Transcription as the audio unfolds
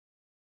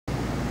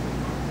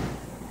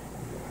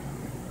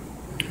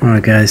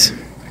Alright guys,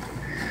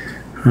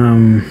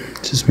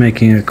 just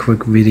making a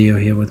quick video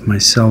here with my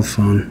cell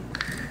phone.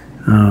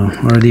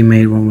 Already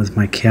made one with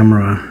my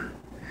camera,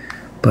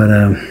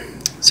 but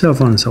cell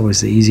phone is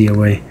always the easier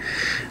way.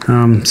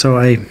 So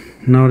I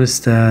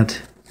noticed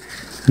that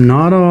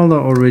not all the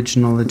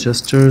original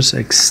adjusters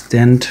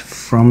extend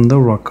from the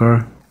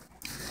rocker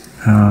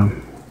about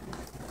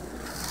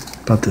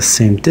the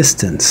same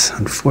distance.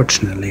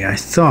 Unfortunately, I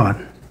thought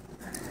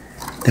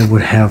they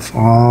would have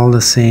all the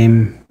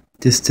same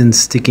distance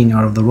sticking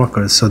out of the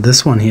rocker. So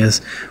this one here is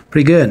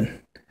pretty good.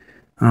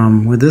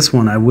 With this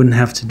one I wouldn't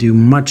have to do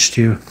much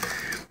to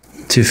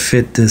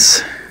fit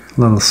this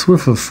little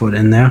swivel foot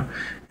in there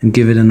and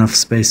give it enough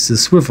space to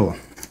swivel,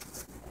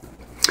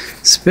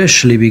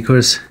 especially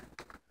because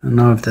I don't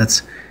know if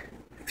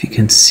you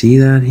can see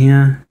that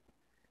here.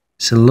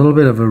 It's a little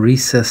bit of a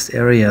recessed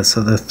area,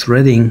 so the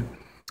threading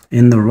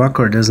in the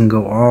rocker doesn't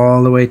go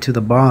all the way to the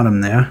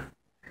bottom there.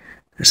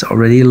 There's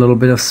already a little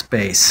bit of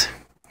space.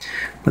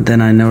 But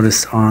then I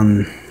noticed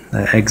on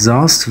the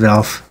exhaust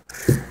valve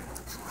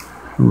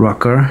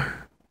rocker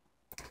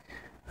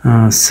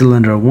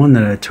cylinder 1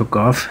 that I took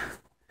off,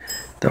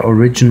 the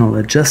original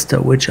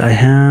adjuster, which I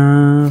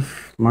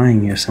have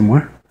lying here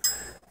somewhere,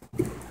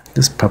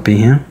 this puppy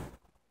here,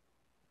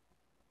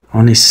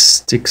 only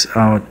sticks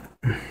out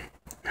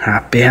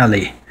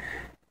barely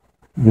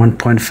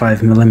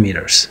 1.5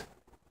 millimeters.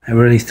 I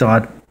really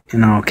thought, you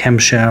know,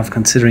 camshaft,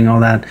 considering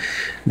all that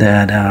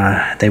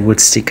they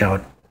would stick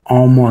out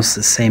almost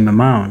the same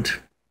amount,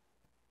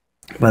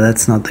 but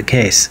that's not the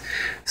case.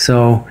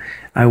 So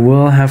I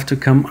will have to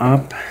come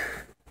up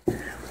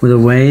with a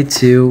way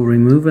to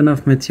remove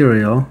enough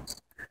material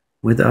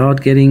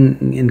without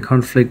getting in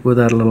conflict with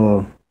that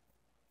little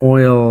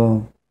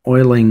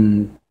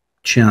oiling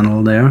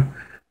channel there,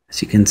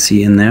 as you can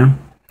see in there,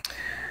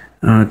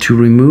 to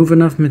remove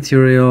enough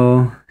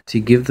material to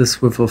give the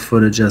swivel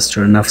foot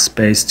adjuster enough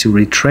space to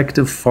retract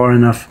it far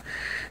enough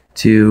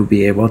to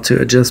be able to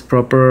adjust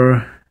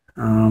proper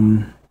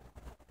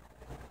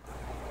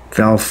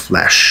valve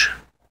flash.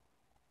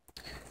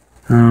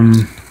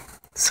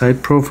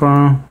 Side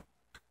profile,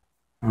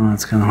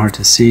 it's kind of hard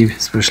to see,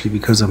 especially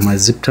because of my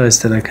zip ties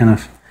that I kind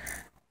of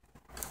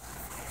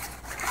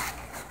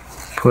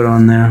put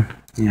on there.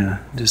 Yeah,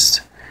 just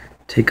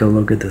take a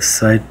look at the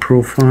side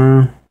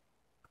profile.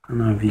 I don't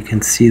know if you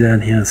can see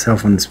that here. Cell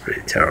phone is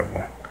pretty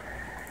terrible.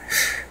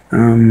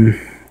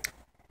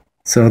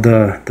 So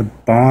the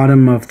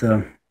bottom of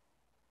the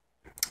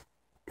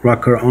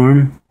rocker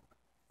arm,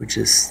 which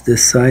is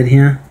this side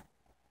here,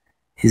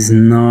 is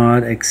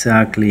not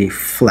exactly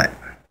flat.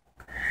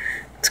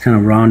 It's kind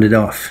of rounded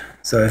off.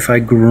 So if I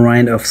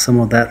grind off some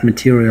of that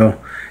material,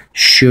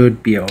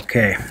 should be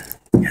okay,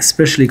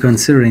 especially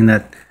considering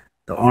that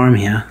the arm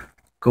here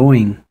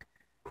going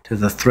to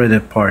the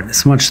threaded part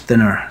is much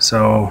thinner.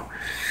 So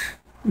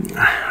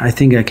I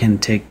think I can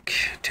take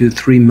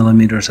 2-3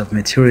 millimeters of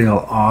material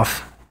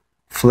off,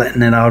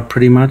 flatten it out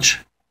pretty much.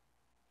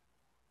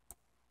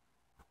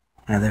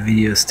 The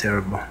video is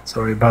terrible,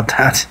 sorry about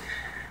that.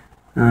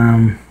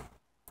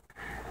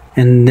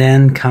 And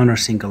then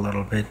countersink a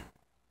little bit.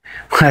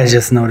 I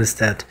just noticed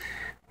that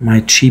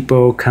my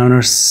cheapo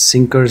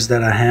countersinkers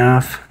that I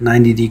have,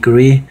 90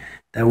 degree,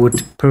 that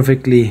would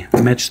perfectly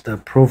match the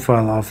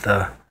profile of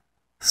the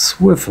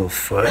swivel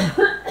foot.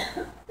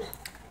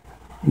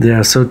 They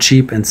are so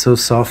cheap and so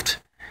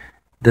soft.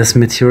 This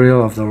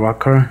material of the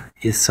rocker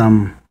is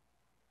some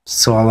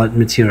solid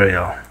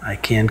material. I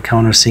can't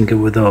countersink it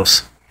with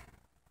those.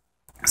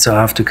 So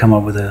I have to come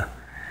up with a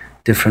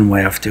different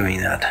way of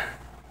doing that.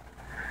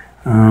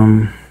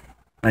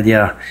 But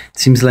yeah, it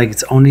seems like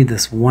it's only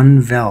this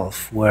one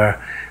valve where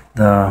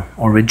the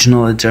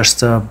original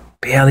adjuster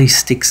barely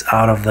sticks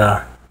out of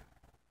the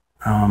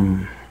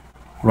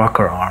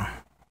rocker arm.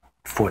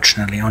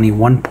 Fortunately, only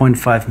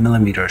 1.5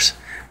 millimeters.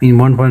 I mean,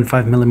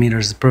 1.5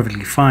 millimeters is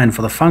perfectly fine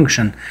for the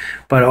function,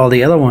 but all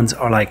the other ones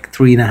are like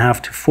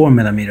 3.5 to 4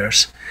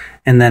 millimeters.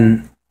 And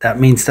then that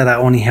means that I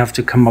only have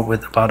to come up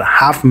with about a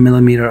 0.5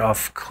 millimeter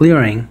of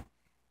clearing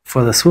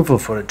for the swivel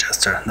foot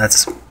adjuster.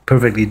 That's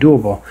perfectly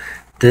doable.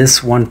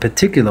 This one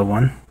particular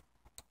one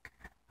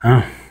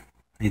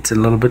needs a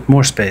little bit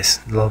more space,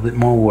 a little bit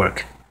more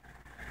work,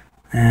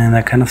 and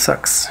that kind of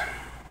sucks.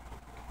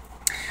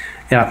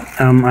 Yeah,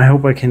 I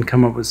hope I can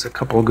come up with a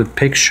couple of good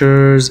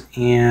pictures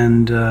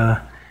and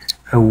a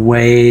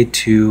way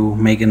to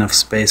make enough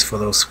space for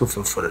those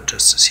swivel foot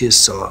adjusters. Here's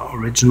still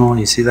original,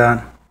 you see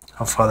that?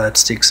 How far that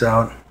sticks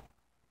out.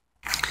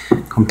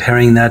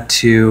 Comparing that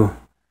to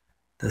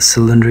the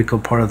cylindrical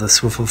part of the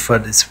swivel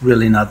foot, it's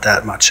really not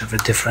that much of a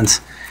difference.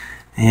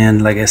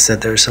 And like I said,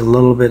 there's a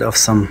little bit of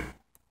some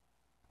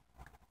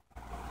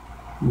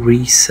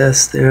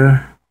recess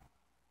there.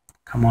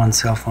 Come on,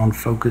 cell phone,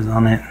 focus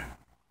on it.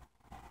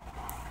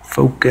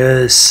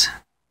 Focus.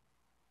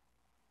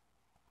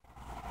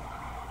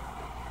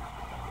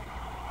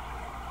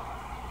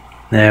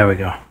 There we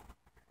go.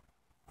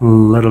 A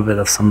little bit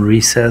of some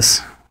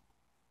recess.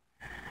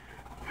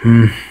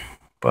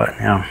 But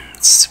yeah,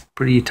 it's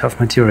pretty tough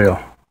material.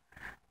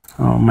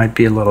 Oh, it might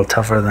be a little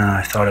tougher than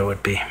I thought it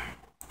would be.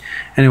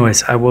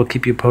 Anyways, I will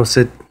keep you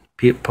posted,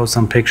 post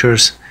some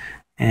pictures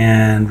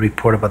and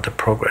report about the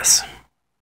progress.